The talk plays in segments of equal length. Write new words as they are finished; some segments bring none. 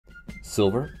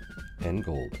silver and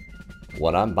gold.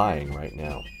 What I'm buying right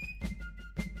now.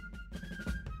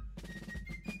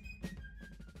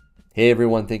 Hey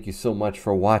everyone, thank you so much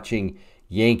for watching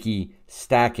Yankee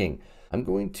Stacking. I'm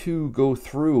going to go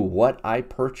through what I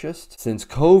purchased since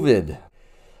COVID,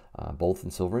 both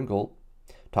in silver and gold.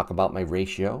 Talk about my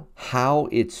ratio, how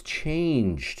it's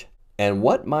changed, and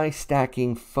what my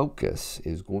stacking focus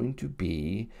is going to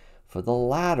be for the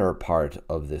latter part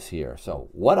of this year. So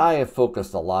what I have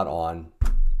focused a lot on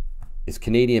is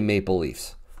Canadian maple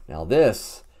leafs. Now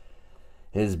this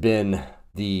has been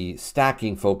the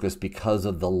stacking focus because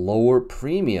of the lower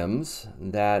premiums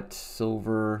that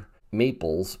silver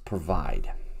maples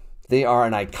provide. They are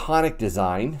an iconic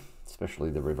design, especially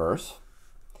the reverse,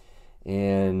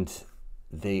 and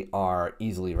they are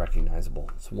easily recognizable.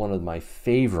 It's one of my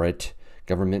favorite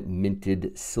government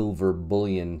minted silver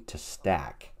bullion to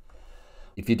stack.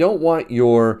 If you don't want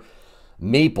your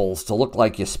maples to look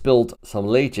like you spilled some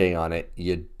leche on it,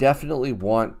 you definitely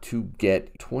want to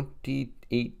get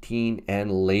 2018 and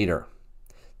later.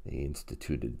 They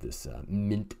instituted this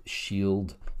mint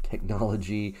shield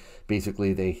technology.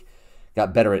 Basically, they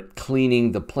got better at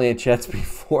cleaning the planchettes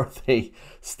before they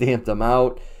stamped them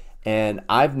out. And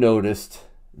I've noticed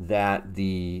that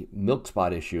the milk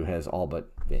spot issue has all but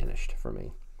vanished for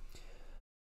me.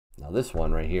 Now this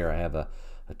one right here, I have a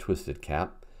twisted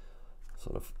cap,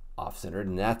 sort of off-centered,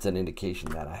 and that's an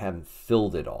indication that I haven't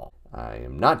filled it all. I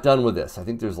am not done with this. I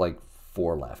think there's like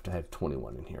 4 left. I have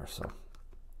 21 in here, so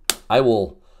I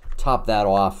will top that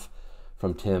off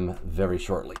from Tim very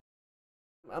shortly.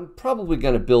 I'm probably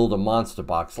going to build a monster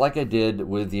box like I did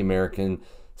with the American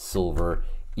Silver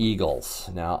Eagles.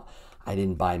 Now, I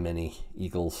didn't buy many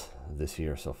Eagles this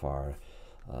year so far.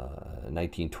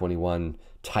 1921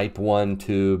 Type 1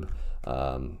 tube,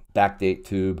 backdate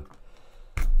tube,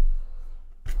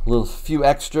 a few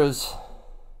extras.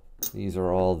 These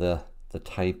are all the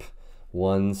Type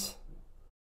 1s.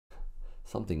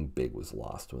 Something big was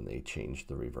lost when they changed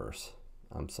the reverse.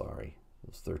 I'm sorry.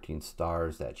 Those 13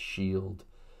 stars, that shield,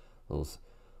 those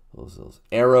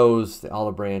arrows, the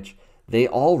olive branch, they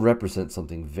all represent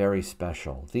something very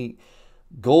special. The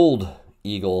gold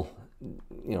eagle,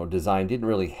 design didn't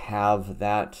really have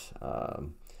that,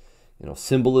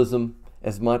 symbolism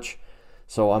as much.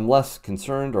 So I'm less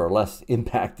concerned or less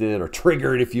impacted or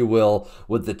triggered, if you will,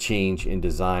 with the change in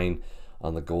design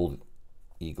on the gold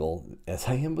eagle as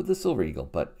I am with the silver eagle.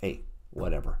 But hey,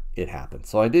 whatever, it happened.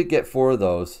 So I did get 4 of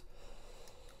those.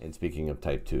 And speaking of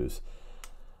Type 2s,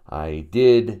 I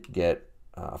did get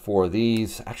 4 of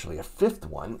these. Actually, a 5th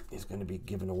one is going to be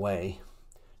given away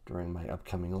during my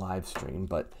upcoming live stream.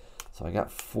 But so I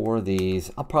got 4 of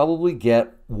these. I'll probably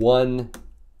get 1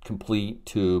 complete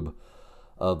tube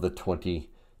of the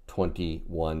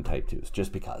 2021 Type 2s,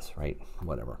 just because, right?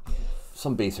 Whatever.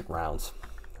 Some basic rounds.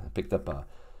 I picked up a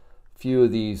few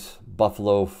of these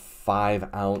Buffalo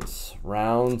 5-ounce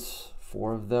rounds,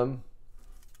 4 of them.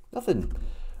 Nothing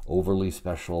overly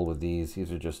special with these.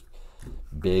 These are just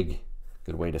big,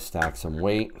 good way to stack some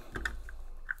weight.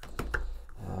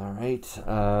 All right.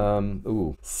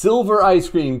 Ooh, silver ice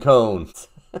cream cones.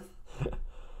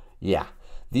 Yeah.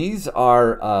 These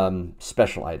are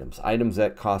special items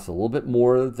that cost a little bit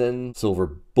more than silver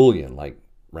bullion, like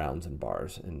rounds and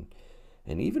bars, and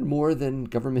even more than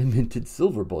government minted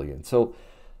silver bullion. So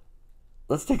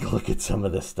let's take a look at some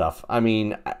of this stuff. I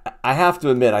mean, I have to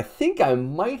admit, I think I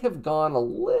might have gone a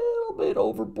little bit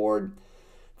overboard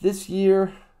this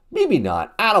year. Maybe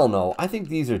not. I don't know. I think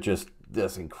these are just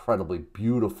this incredibly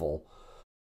beautiful.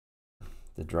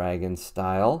 The dragon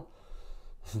style.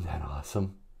 Isn't that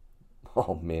awesome?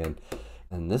 Oh man.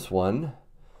 And this one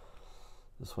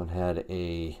had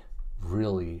a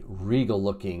really regal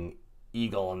looking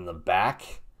eagle in the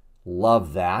back.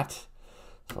 Love that.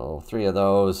 So 3 of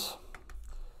those.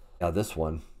 Now this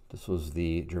one, this was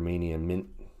the Germanian mint.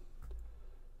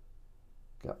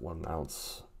 Got 1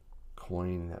 ounce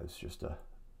coin. That was just a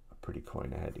pretty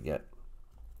coin I had to get.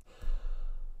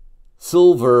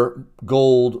 Silver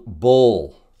gold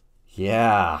bull.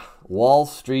 Yeah, Wall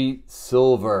Street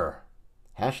silver.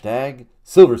 Hashtag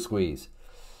silver squeeze.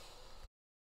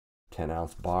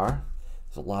 10-ounce bar.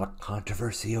 There's a lot of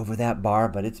controversy over that bar,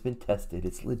 but it's been tested.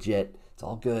 It's legit. It's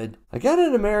all good. I got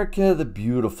an America the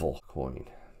Beautiful coin.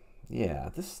 Yeah,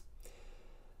 this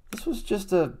was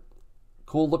just a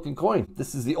cool looking coin.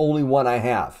 This is the only one I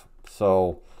have.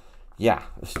 So yeah,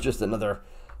 it's just another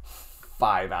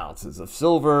 5 ounces of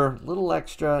silver, a little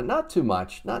extra, not too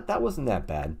much. That wasn't that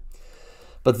bad.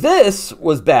 But this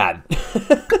was bad.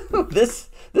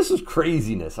 This was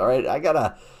craziness. All right, I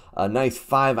got a nice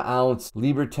 5-ounce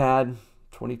Libertad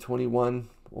 2021.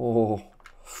 Oh,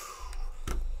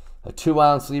 A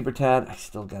 2-ounce Libertad. I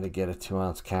still got to get a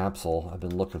 2-ounce capsule. I've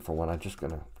been looking for one. I'm just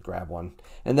going to grab one.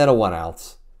 And then a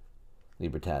 1-ounce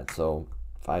Libertad. So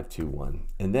 521.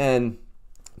 And then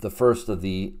the first of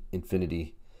the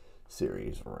Infinity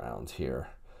series rounds here.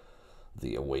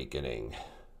 The Awakening.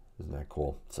 Isn't that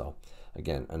cool? So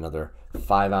again, another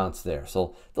 5-ounce there.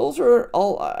 So those are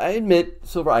all, I admit,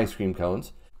 silver ice cream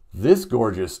cones. This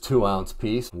gorgeous 2-ounce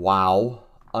piece. Wow.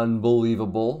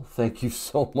 Unbelievable. Thank you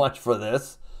so much for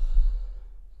this.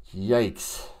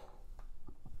 Yikes.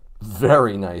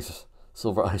 Very nice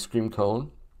silver ice cream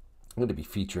cone. I'm going to be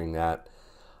featuring that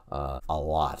a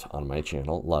lot on my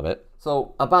channel. Love it.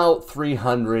 So about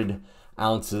 300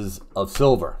 ounces of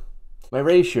silver. My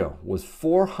ratio was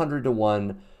 400 to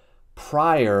 1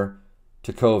 prior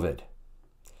to COVID.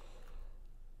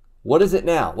 What is it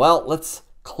now? Well, let's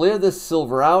clear this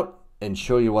silver out and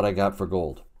show you what I got for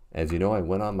gold. As you know, I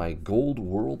went on my gold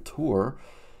world tour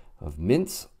of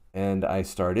mints, and I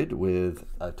started with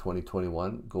a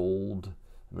 2021 gold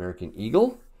American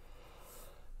Eagle.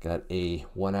 Got a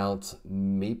 1-ounce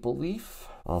maple leaf.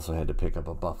 Also had to pick up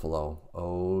a buffalo.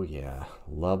 Oh yeah,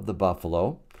 love the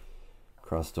buffalo.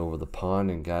 Crossed over the pond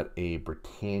and got a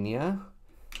Britannia.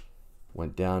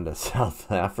 Went down to South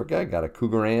Africa, got a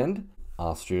Cougarand.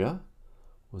 Austria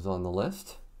was on the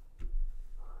list.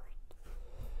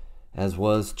 As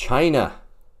was China.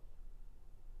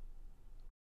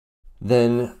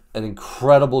 Then an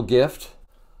incredible gift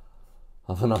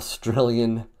of an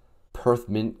Australian Perth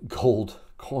Mint gold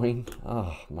coin.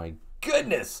 Oh my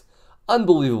goodness.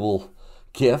 Unbelievable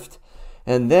gift.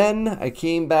 And then I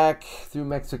came back through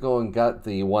Mexico and got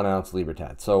the 1-ounce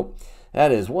Libertad. So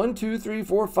that is 1, 2, 3,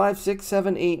 4, 5, 6,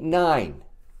 7, 8, 9.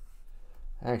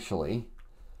 Actually,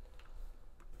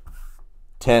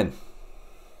 10.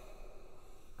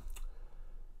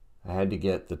 I had to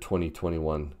get the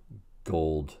 2021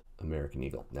 gold American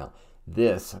Eagle. Now,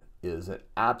 this is an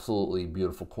absolutely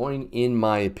beautiful coin, in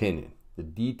my opinion. The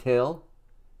detail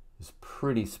is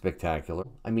pretty spectacular.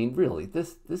 I mean, really,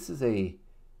 this is a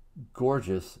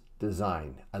gorgeous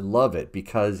design. I love it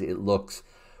because it looks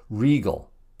regal,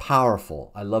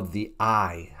 powerful. I love the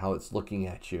eye, how it's looking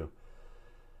at you.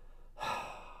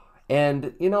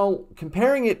 And, you know,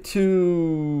 comparing it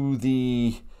to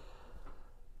the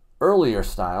earlier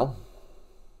style,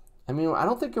 I mean, I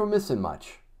don't think we're missing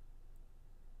much.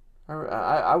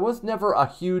 I was never a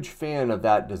huge fan of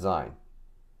that design,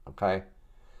 okay?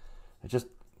 It just,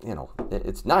 you know,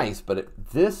 it's nice, but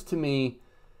this to me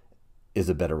is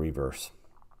a better reverse.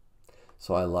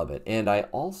 So I love it. And I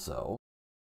also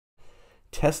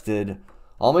tested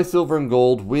all my silver and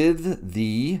gold with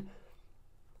the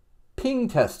ping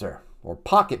tester or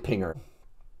pocket pinger.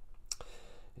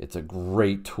 It's a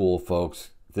great tool, folks.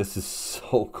 This is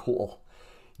so cool.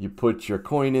 You put your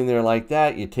coin in there like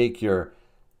that. You take your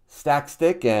stack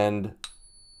stick and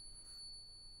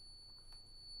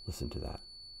listen to that.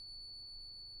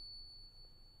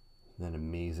 Isn't that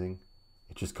amazing?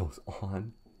 It just goes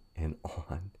on and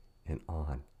on and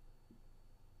on.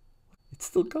 It's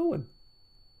still going.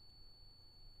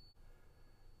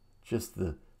 Just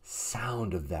the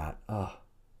sound of that. Oh.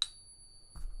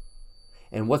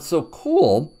 And what's so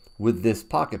cool with this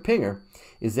pocket pinger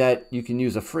is that you can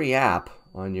use a free app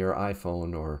on your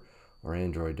iPhone or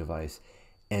Android device.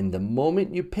 And the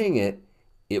moment you ping it,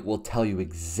 it will tell you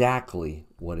exactly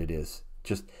what it is.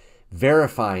 Just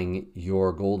verifying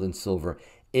your gold and silver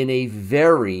in a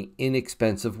very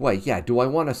inexpensive way. Yeah, do I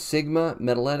want a Sigma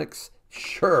Metaletics?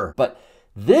 Sure. But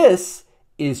this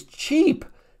is cheap.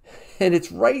 And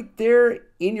it's right there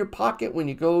in your pocket when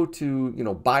you go to, you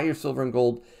know, buy your silver and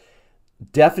gold.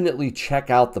 Definitely check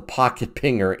out the pocket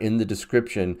pinger in the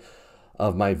description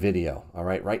of my video. All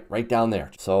right, right down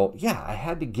there. So yeah, I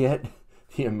had to get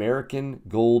the American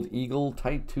Gold Eagle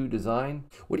Type 2 design.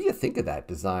 What do you think of that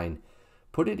design?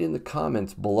 Put it in the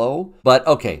comments below. But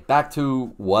okay, back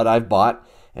to what I've bought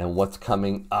and what's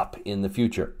coming up in the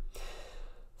future.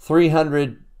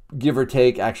 300, give or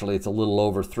take, actually it's a little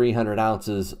over 300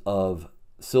 ounces of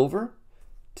silver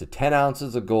to 10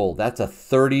 ounces of gold. That's a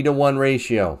 30 to 1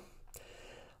 ratio.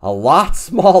 A lot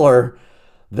smaller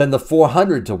than the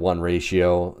 400 to 1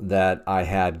 ratio that I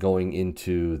had going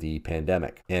into the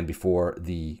pandemic and before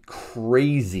the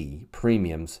crazy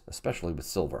premiums, especially with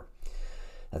silver.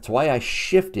 That's why I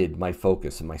shifted my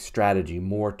focus and my strategy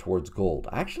more towards gold.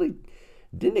 I actually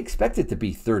didn't expect it to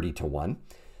be 30 to 1.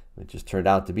 It just turned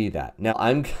out to be that. Now,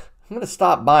 I'm going to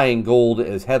stop buying gold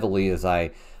as heavily as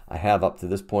I have up to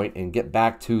this point and get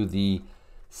back to the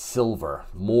silver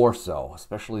more so,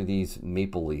 especially these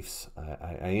maple leafs.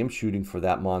 I am shooting for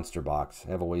that monster box.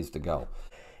 I have a ways to go.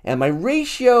 And my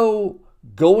ratio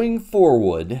going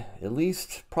forward, at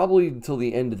least probably until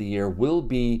the end of the year, will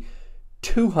be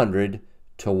 200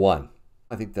 to 1.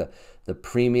 I think the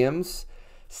premiums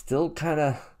still kind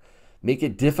of make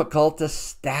it difficult to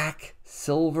stack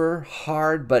silver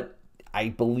hard, but I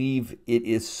believe it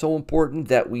is so important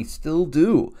that we still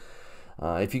do.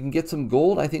 If you can get some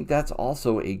gold, I think that's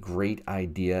also a great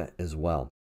idea as well.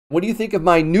 What do you think of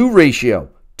my new ratio?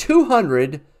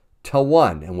 200 to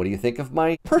 1. And what do you think of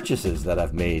my purchases that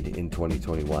I've made in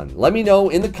 2021? Let me know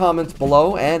in the comments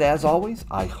below. And as always,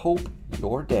 I hope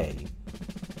your day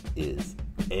is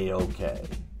A-OK.